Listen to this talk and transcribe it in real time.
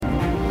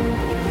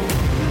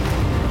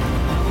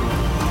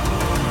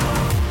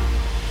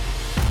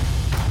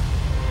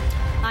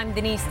I'm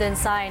Denise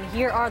Densai, and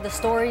here are the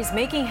stories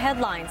making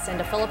headlines in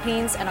the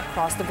Philippines and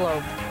across the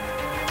globe.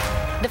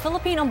 The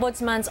Philippine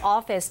Ombudsman's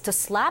office to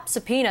slap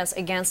subpoenas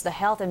against the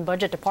health and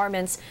budget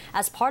departments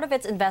as part of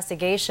its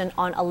investigation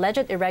on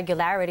alleged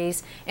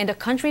irregularities in the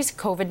country's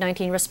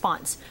COVID-19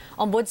 response.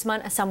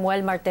 Ombudsman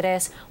Samuel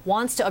Martires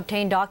wants to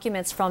obtain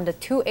documents from the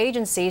two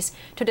agencies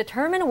to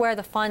determine where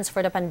the funds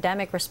for the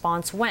pandemic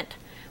response went.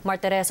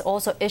 Martires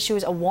also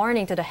issues a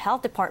warning to the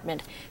health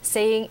department,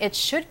 saying it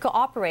should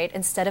cooperate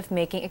instead of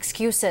making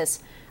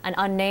excuses. An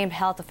unnamed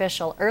health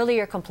official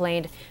earlier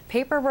complained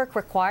paperwork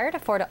required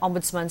for the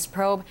ombudsman's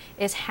probe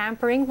is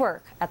hampering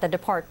work at the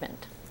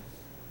department.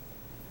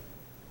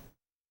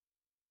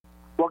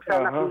 Huwag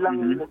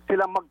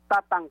silang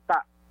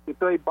magtatangka.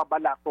 Ito ay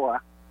babala ko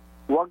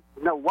Huwag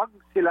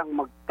silang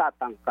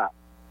magtatangka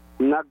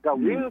na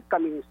gawin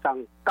kaming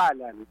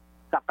sangkalan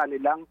sa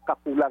kanilang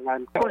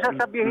kakulangan. Kung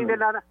sasabihin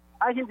nila na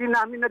ay hindi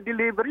namin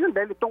na-deliver yun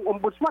dahil itong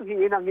ombudsman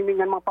hiningan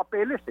mga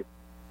papeles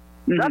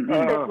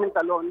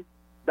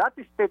That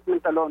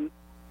statement alone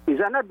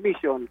is an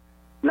admission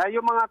na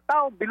yung mga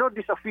tao below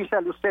this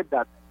official who said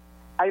that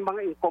ay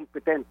mga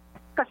incompetent.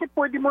 Kasi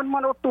pwede mo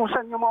naman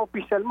utusan yung mga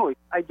official mo.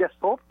 I just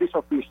hope these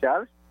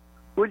officials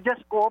will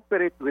just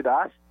cooperate with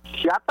us,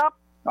 shut up,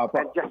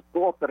 and just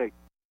cooperate.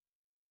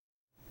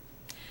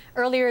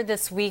 Earlier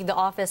this week, the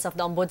Office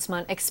of the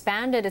Ombudsman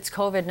expanded its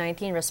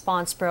COVID-19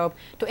 response probe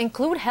to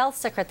include Health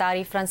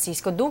Secretary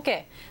Francisco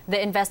Duque.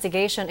 The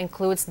investigation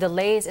includes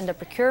delays in the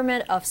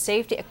procurement of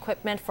safety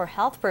equipment for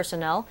health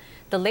personnel,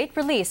 the late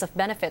release of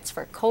benefits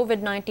for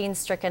COVID-19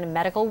 stricken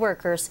medical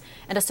workers,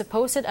 and the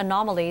supposed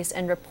anomalies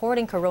in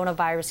reporting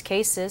coronavirus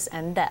cases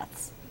and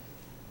deaths.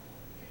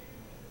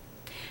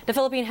 The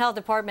Philippine Health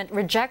Department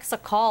rejects a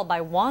call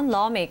by one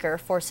lawmaker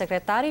for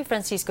Secretary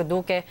Francisco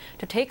Duque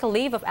to take a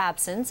leave of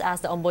absence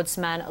as the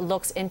Ombudsman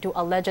looks into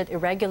alleged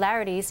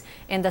irregularities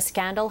in the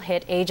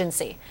scandal-hit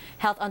agency.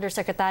 Health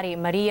Undersecretary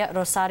Maria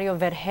Rosario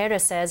Vergere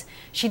says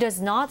she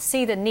does not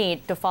see the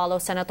need to follow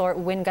Senator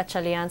Win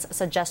Gatchalian's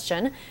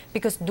suggestion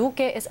because Duque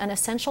is an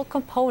essential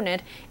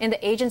component in the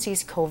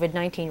agency's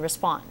COVID-19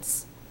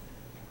 response.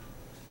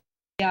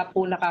 Kaya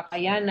po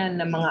nakakayanan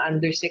ng mga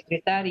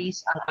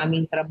undersecretaries ang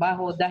aming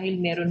trabaho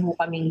dahil meron ho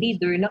kaming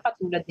leader na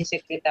katulad ni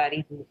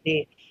Secretary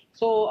Duque.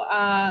 So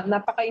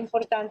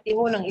napaka-importante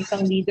ho ng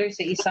isang leader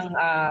sa isang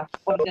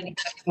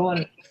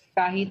organisasyon.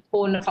 Kahit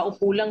po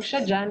nakaupo lang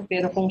siya dyan,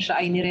 pero kung siya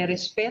ay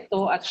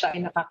nire-respeto at siya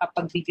ay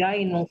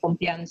nakakapagbigay ng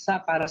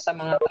kumpiyansa para sa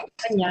mga tao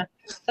niya,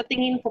 sa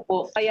tingin ko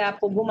po, kaya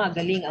po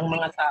gumagaling ang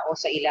mga tao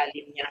sa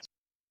ilalim niya.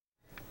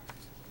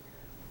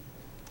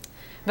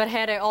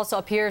 Vergere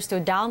also appears to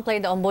downplay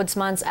the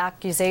ombudsman's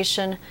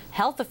accusation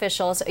health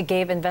officials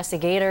gave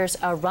investigators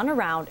a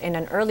runaround in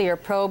an earlier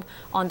probe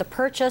on the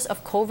purchase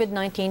of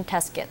COVID-19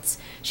 test kits.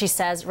 She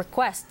says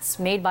requests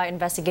made by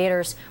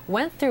investigators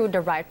went through the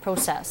right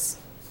process.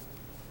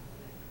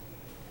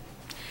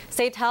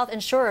 State health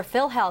insurer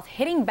PhilHealth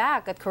hitting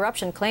back at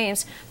corruption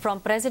claims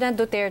from President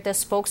Duterte's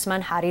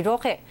spokesman Harry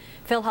Roque.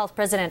 PhilHealth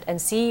President and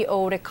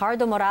CEO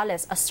Ricardo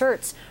Morales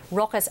asserts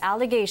Roque's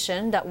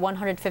allegation that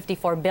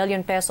 154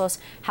 billion pesos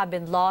have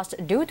been lost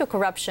due to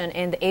corruption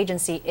in the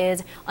agency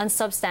is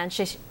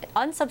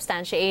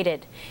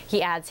unsubstantiated.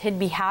 He adds he'd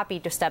be happy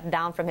to step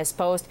down from his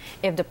post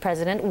if the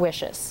president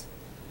wishes.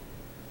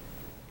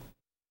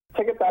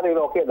 Secretary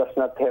Roque does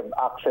not have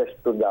access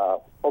to the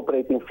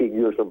operating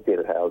figures of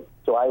PhilHealth.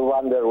 So I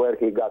wonder where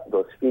he got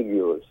those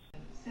figures.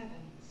 7,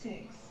 6,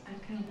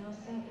 and count now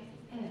 7,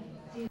 and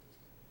 0.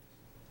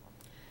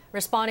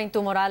 Responding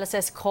to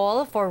Morales'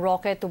 call for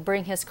Roque to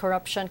bring his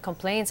corruption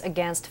complaints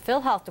against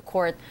PhilHealth to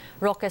court,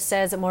 Roque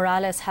says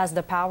Morales has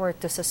the power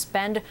to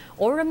suspend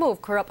or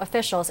remove corrupt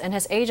officials in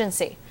his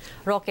agency.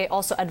 Roque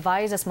also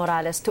advises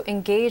Morales to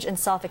engage in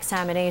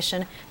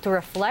self-examination to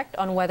reflect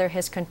on whether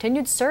his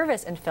continued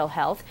service in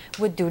PhilHealth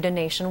would do the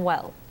nation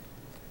well.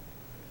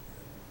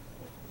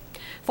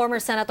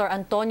 Former Senator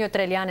Antonio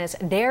Trillanes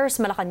dares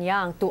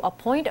Malacanang to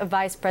appoint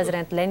Vice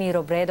President Leni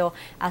Robredo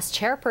as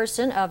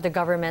chairperson of the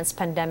government's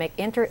pandemic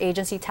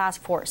interagency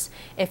task force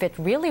if it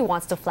really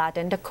wants to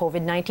flatten the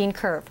COVID-19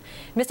 curve.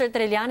 Mr.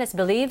 Trillanes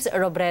believes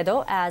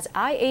Robredo, as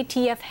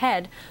IATF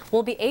head,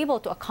 will be able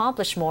to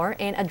accomplish more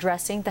in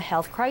addressing the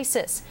health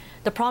crisis.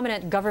 The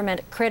prominent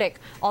government critic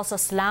also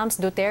slams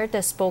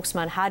Duterte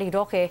spokesman Harry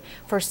Roque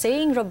for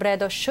saying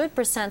Robredo should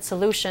present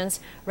solutions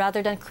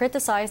rather than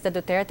criticize the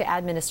Duterte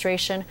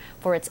administration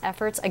for its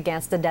efforts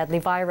against the deadly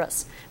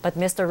virus. But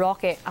Mr.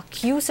 Roque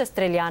accuses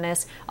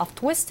Trillanes of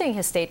twisting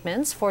his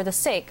statements for the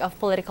sake of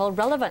political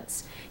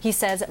relevance. He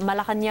says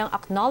Malacanang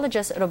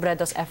acknowledges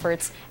Robredo's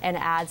efforts and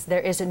adds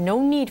there is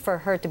no need for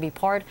her to be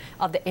part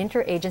of the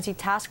interagency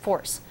task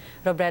force.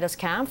 Robredo's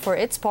camp, for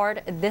its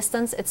part,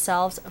 distanced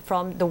itself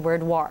from the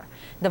word war.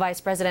 The vice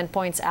president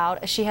points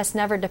out she has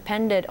never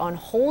depended on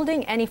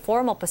holding any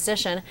formal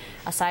position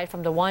aside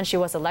from the one she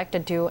was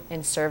elected to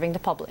in serving the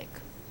public.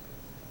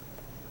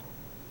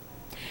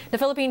 The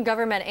Philippine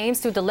government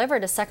aims to deliver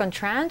the second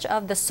tranche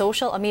of the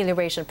Social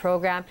Amelioration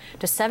Program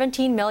to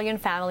 17 million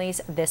families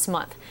this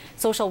month.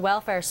 Social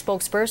welfare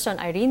spokesperson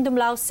Irene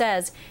Dumlao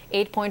says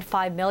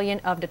 8.5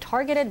 million of the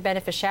targeted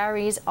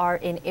beneficiaries are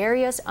in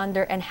areas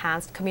under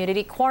enhanced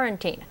community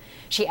quarantine.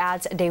 She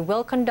adds they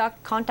will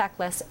conduct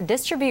contactless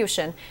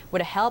distribution with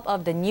the help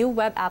of the new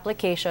web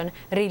application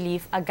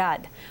Relief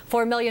Agad.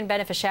 4 million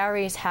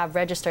beneficiaries have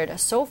registered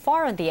so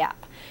far on the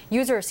app.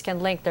 Users can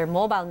link their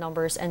mobile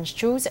numbers and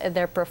choose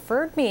their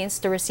preferred means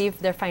to receive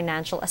their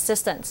financial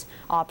assistance.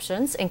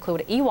 Options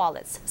include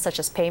e-wallets such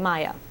as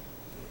PayMaya.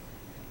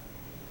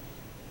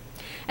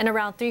 And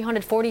around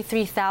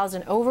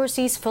 343,000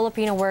 overseas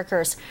Filipino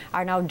workers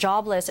are now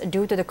jobless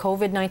due to the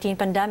COVID-19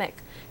 pandemic.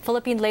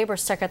 Philippine Labor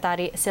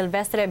Secretary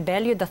Silvestre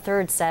Bello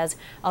III says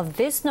of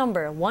this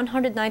number,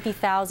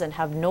 190,000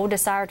 have no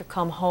desire to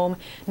come home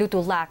due to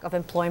lack of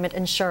employment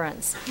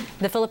insurance.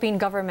 The Philippine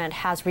government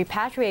has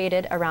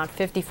repatriated around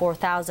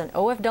 54,000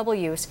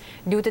 OFWs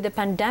due to the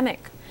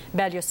pandemic.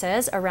 Bello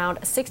says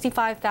around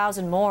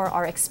 65,000 more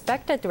are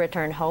expected to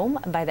return home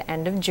by the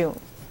end of June.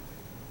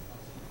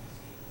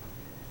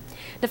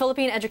 The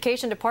Philippine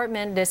Education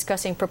Department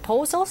discussing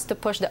proposals to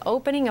push the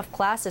opening of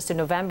classes to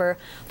November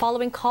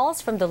following calls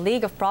from the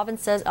League of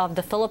Provinces of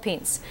the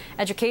Philippines.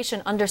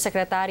 Education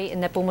Undersecretary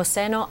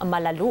Nepomuceno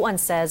Malaluan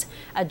says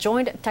a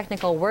joint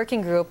technical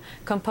working group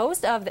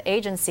composed of the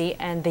agency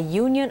and the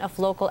Union of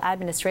Local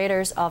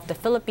Administrators of the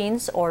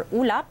Philippines, or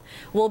ULAP,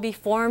 will be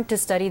formed to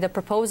study the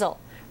proposal.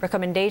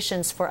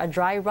 Recommendations for a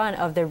dry run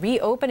of the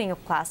reopening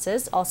of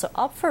classes also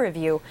up for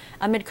review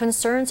amid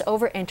concerns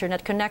over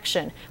internet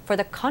connection for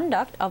the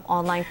conduct of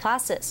online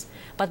classes.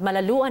 But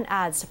Malaluan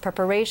adds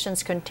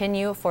preparations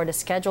continue for the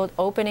scheduled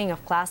opening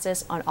of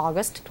classes on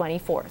August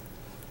 24th.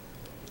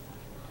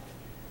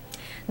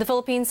 The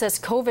Philippines'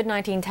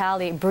 COVID-19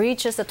 tally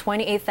breaches the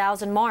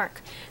 28,000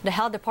 mark. The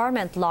health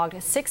department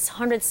logged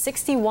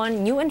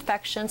 661 new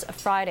infections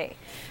Friday.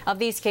 Of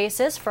these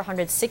cases,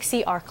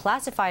 460 are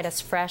classified as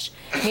fresh,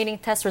 meaning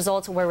test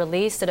results were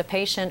released to the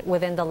patient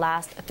within the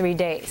last 3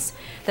 days.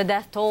 The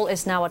death toll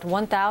is now at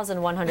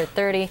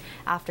 1,130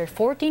 after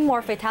 14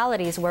 more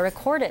fatalities were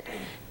recorded.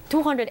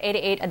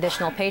 288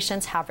 additional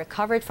patients have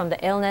recovered from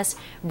the illness,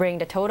 bringing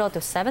the total to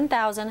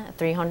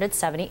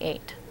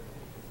 7,378.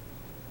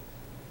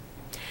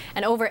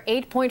 And over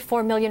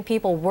 8.4 million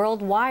people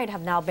worldwide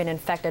have now been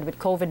infected with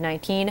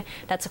COVID-19.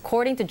 That's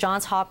according to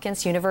Johns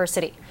Hopkins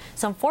University.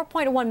 Some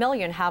 4.1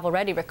 million have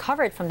already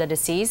recovered from the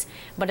disease,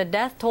 but the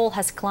death toll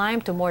has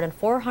climbed to more than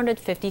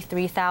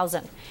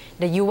 453,000.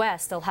 The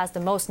U.S. still has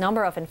the most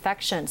number of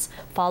infections,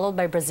 followed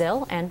by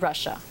Brazil and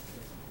Russia.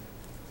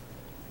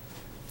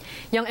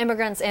 Young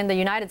immigrants in the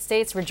United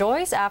States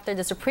rejoice after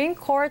the Supreme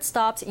Court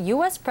stops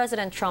U.S.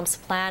 President Trump's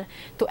plan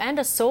to end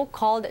a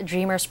so-called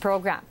Dreamers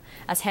program.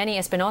 As Henny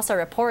Espinosa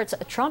reports,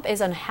 Trump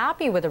is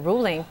unhappy with the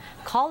ruling,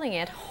 calling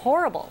it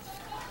horrible.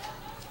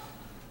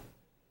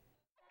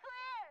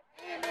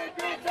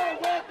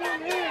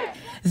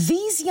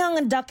 These young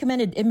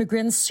undocumented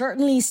immigrants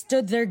certainly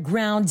stood their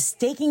ground,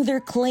 staking their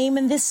claim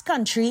in this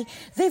country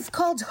they've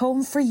called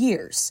home for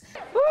years.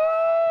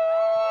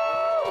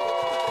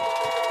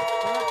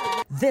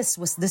 This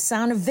was the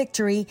sound of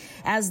victory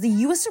as the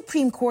U.S.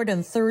 Supreme Court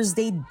on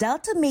Thursday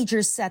dealt a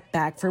major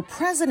setback for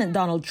President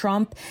Donald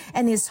Trump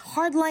and his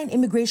hardline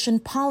immigration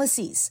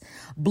policies,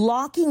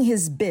 blocking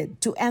his bid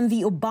to end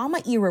the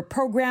Obama-era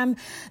program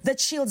that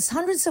shields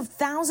hundreds of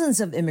thousands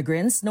of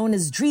immigrants known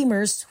as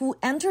Dreamers who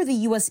enter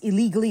the U.S.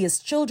 illegally as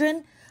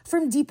children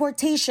from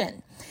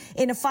deportation.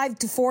 In a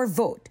 5-4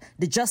 vote,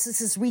 the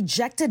justices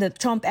rejected the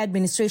Trump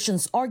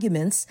administration's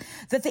arguments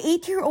that the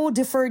 8-year-old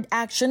Deferred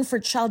Action for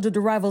Childhood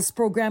Arrivals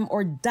Program,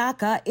 or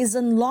DACA, is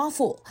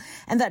unlawful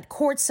and that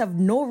courts have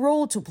no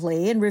role to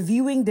play in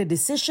reviewing the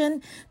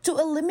decision to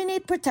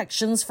eliminate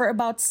protections for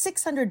about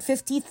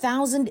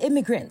 650,000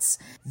 immigrants.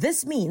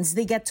 This means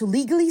they get to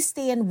legally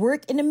stay and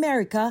work in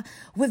America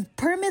with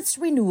permits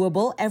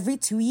renewable every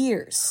 2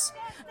 years.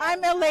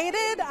 I'm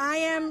elated. I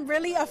am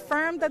really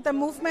affirmed that the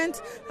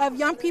movement of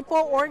young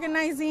people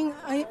organizing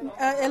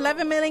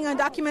 11 million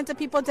undocumented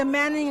people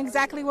demanding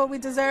exactly what we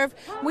deserve,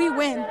 we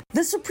win.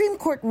 The Supreme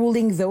Court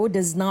ruling, though,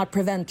 does not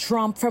prevent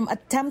Trump from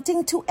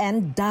attempting to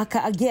end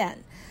DACA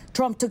again.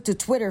 Trump took to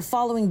Twitter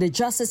following the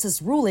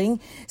justice's ruling,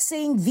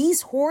 saying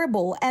these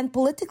horrible and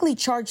politically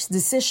charged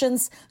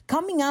decisions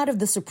coming out of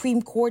the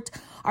Supreme Court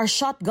are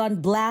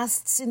shotgun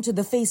blasts into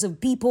the face of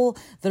people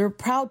that are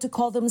proud to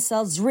call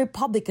themselves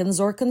Republicans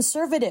or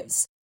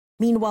conservatives.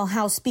 Meanwhile,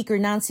 House Speaker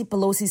Nancy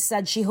Pelosi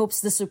said she hopes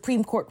the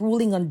Supreme Court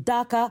ruling on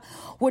DACA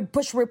would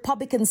push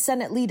Republican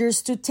Senate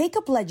leaders to take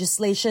up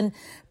legislation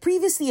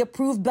previously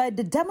approved by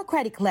the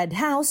Democratic-led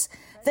House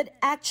that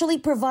actually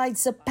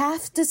provides a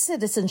path to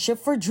citizenship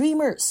for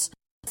Dreamers.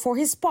 For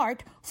his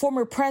part,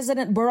 former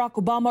President Barack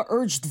Obama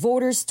urged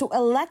voters to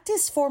elect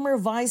his former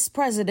Vice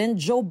President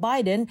Joe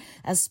Biden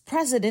as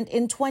president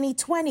in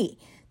 2020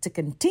 to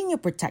continue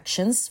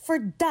protections for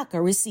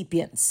DACA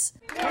recipients.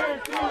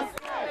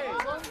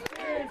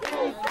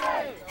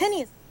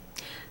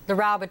 The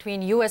row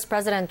between U.S.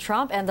 President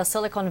Trump and the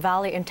Silicon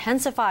Valley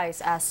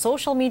intensifies as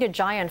social media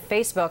giant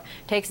Facebook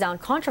takes down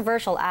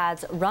controversial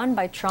ads run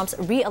by Trump's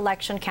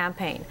re-election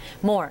campaign.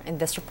 More in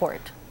this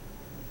report.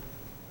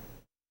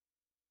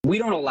 We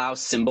don't allow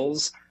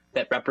symbols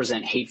that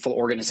represent hateful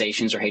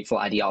organizations or hateful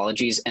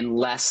ideologies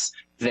unless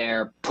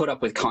they're put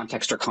up with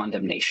context or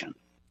condemnation.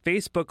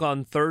 Facebook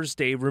on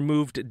Thursday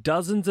removed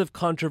dozens of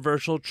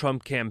controversial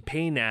Trump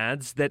campaign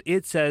ads that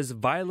it says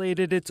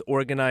violated its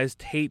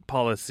organized hate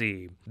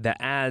policy. The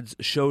ads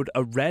showed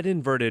a red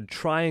inverted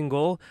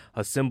triangle,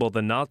 a symbol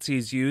the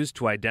Nazis used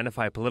to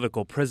identify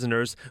political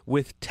prisoners,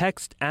 with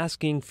text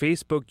asking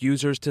Facebook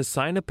users to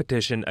sign a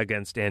petition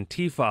against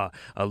Antifa,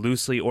 a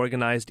loosely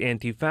organized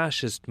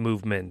anti-fascist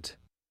movement.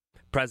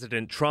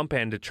 President Trump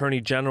and Attorney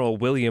General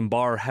William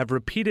Barr have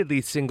repeatedly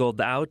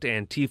singled out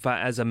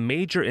Antifa as a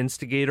major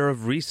instigator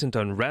of recent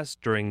unrest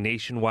during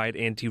nationwide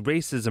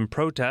anti-racism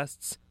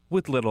protests,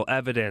 with little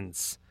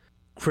evidence.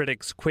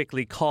 Critics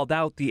quickly called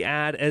out the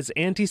ad as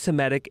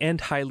anti-Semitic and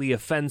highly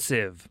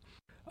offensive.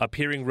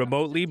 Appearing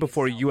remotely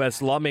before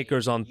U.S.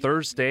 lawmakers on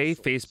Thursday,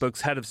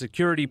 Facebook's head of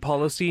security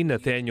policy,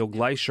 Nathaniel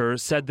Gleischer,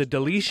 said the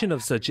deletion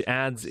of such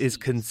ads is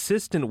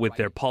consistent with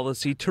their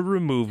policy to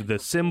remove the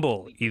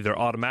symbol, either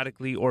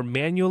automatically or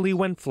manually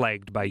when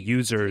flagged by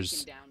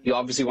users. You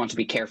obviously want to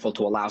be careful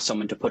to allow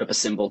someone to put up a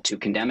symbol to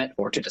condemn it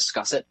or to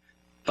discuss it.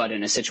 But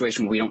in a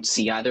situation where we don't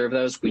see either of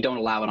those, we don't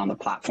allow it on the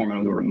platform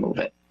and we remove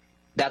it.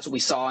 That's what we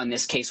saw in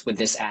this case with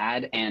this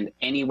ad, and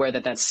anywhere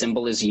that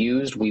symbol is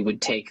used, we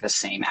would take the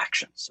same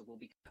action.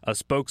 A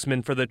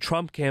spokesman for the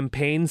Trump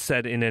campaign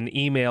said in an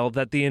email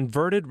that the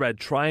inverted red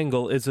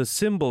triangle is a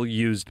symbol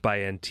used by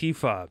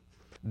Antifa.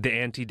 The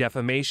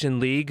Anti-Defamation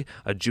League,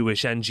 a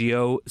Jewish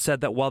NGO, said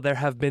that while there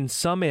have been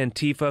some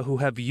Antifa who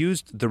have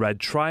used the red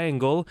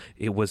triangle,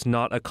 it was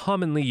not a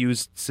commonly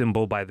used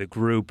symbol by the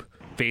group.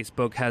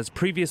 Facebook has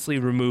previously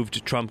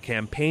removed Trump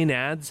campaign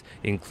ads,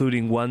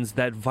 including ones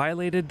that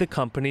violated the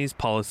company's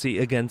policy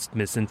against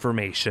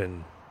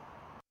misinformation.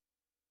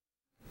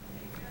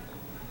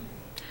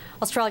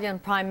 Australian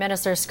Prime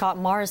Minister Scott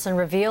Morrison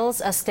reveals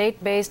a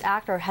state-based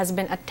actor has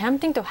been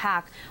attempting to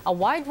hack a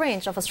wide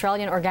range of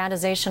Australian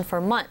organizations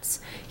for months.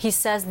 He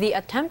says the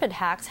attempted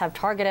hacks have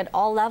targeted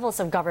all levels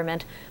of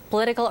government,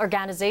 political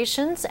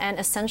organizations, and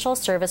essential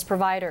service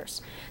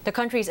providers. The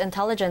country's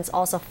intelligence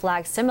also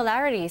flagged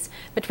similarities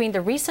between the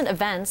recent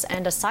events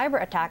and a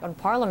cyber attack on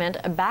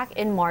Parliament back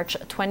in March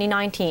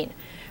 2019.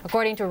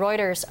 According to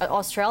Reuters,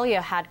 Australia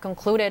had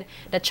concluded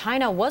that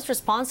China was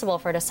responsible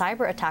for the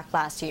cyber attack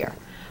last year.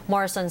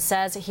 Morrison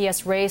says he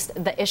has raised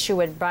the issue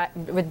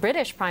with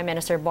British Prime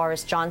Minister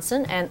Boris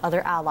Johnson and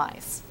other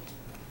allies.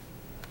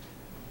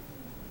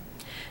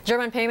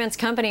 German payments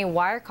company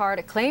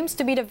Wirecard claims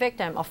to be the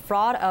victim of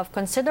fraud of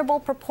considerable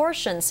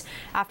proportions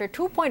after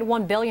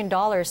 $2.1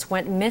 billion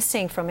went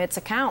missing from its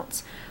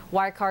accounts.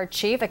 Wirecard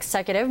chief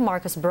executive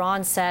Markus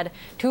Braun said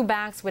 2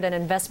 banks with an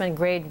investment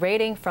grade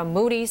rating from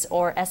Moody's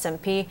or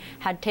S&P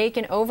had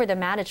taken over the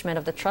management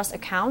of the trust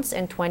accounts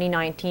in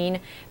 2019,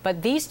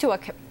 but these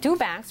two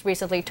banks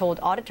recently told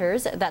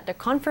auditors that the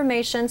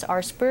confirmations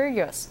are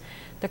spurious.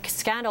 The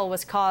scandal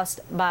was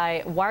caused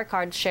by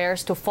Wirecard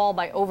shares to fall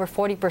by over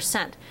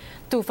 40%.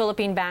 2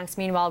 Philippine banks,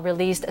 meanwhile,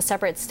 released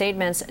separate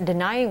statements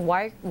denying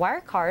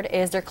Wirecard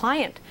is their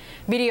client.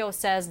 BDO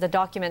says the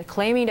document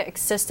claiming the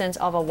existence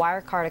of a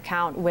Wirecard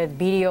account with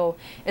BDO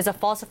is a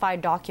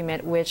falsified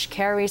document which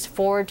carries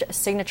forged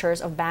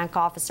signatures of bank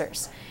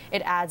officers.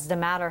 It adds the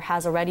matter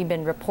has already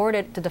been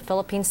reported to the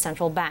Philippine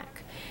Central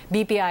Bank.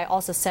 BPI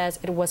also says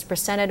it was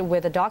presented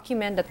with a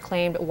document that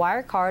claimed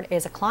Wirecard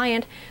is a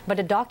client, but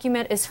the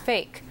document is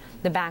fake.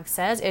 The bank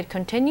says it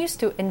continues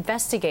to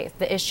investigate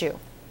the issue.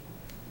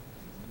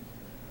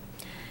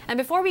 And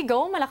before we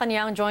go,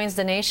 Malacanang joins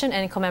the nation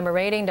in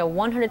commemorating the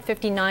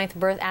 159th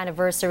birth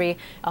anniversary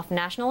of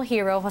national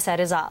hero Jose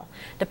Rizal.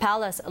 The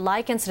palace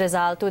likens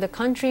Rizal to the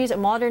country's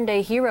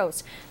modern-day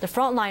heroes, the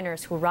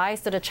frontliners who rise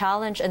to the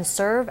challenge and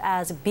serve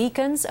as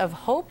beacons of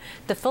hope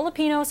to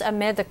Filipinos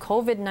amid the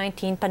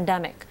COVID-19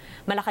 pandemic.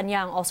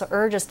 Malacanang also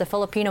urges the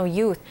Filipino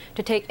youth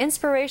to take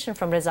inspiration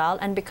from Rizal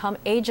and become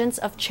agents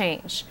of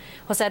change.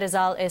 Jose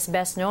Rizal is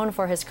best known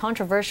for his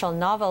controversial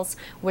novels,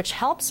 which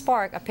helped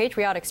spark a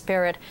patriotic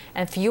spirit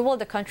and fuel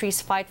the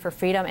country's fight for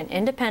freedom and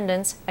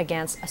independence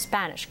against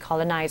Spanish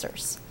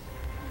colonizers.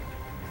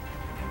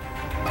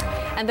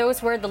 And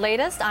those were the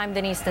latest. I'm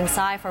Denise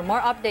Tensai. For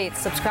more updates,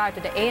 subscribe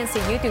to the ANC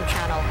YouTube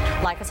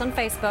channel, like us on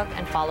Facebook,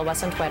 and follow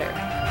us on Twitter.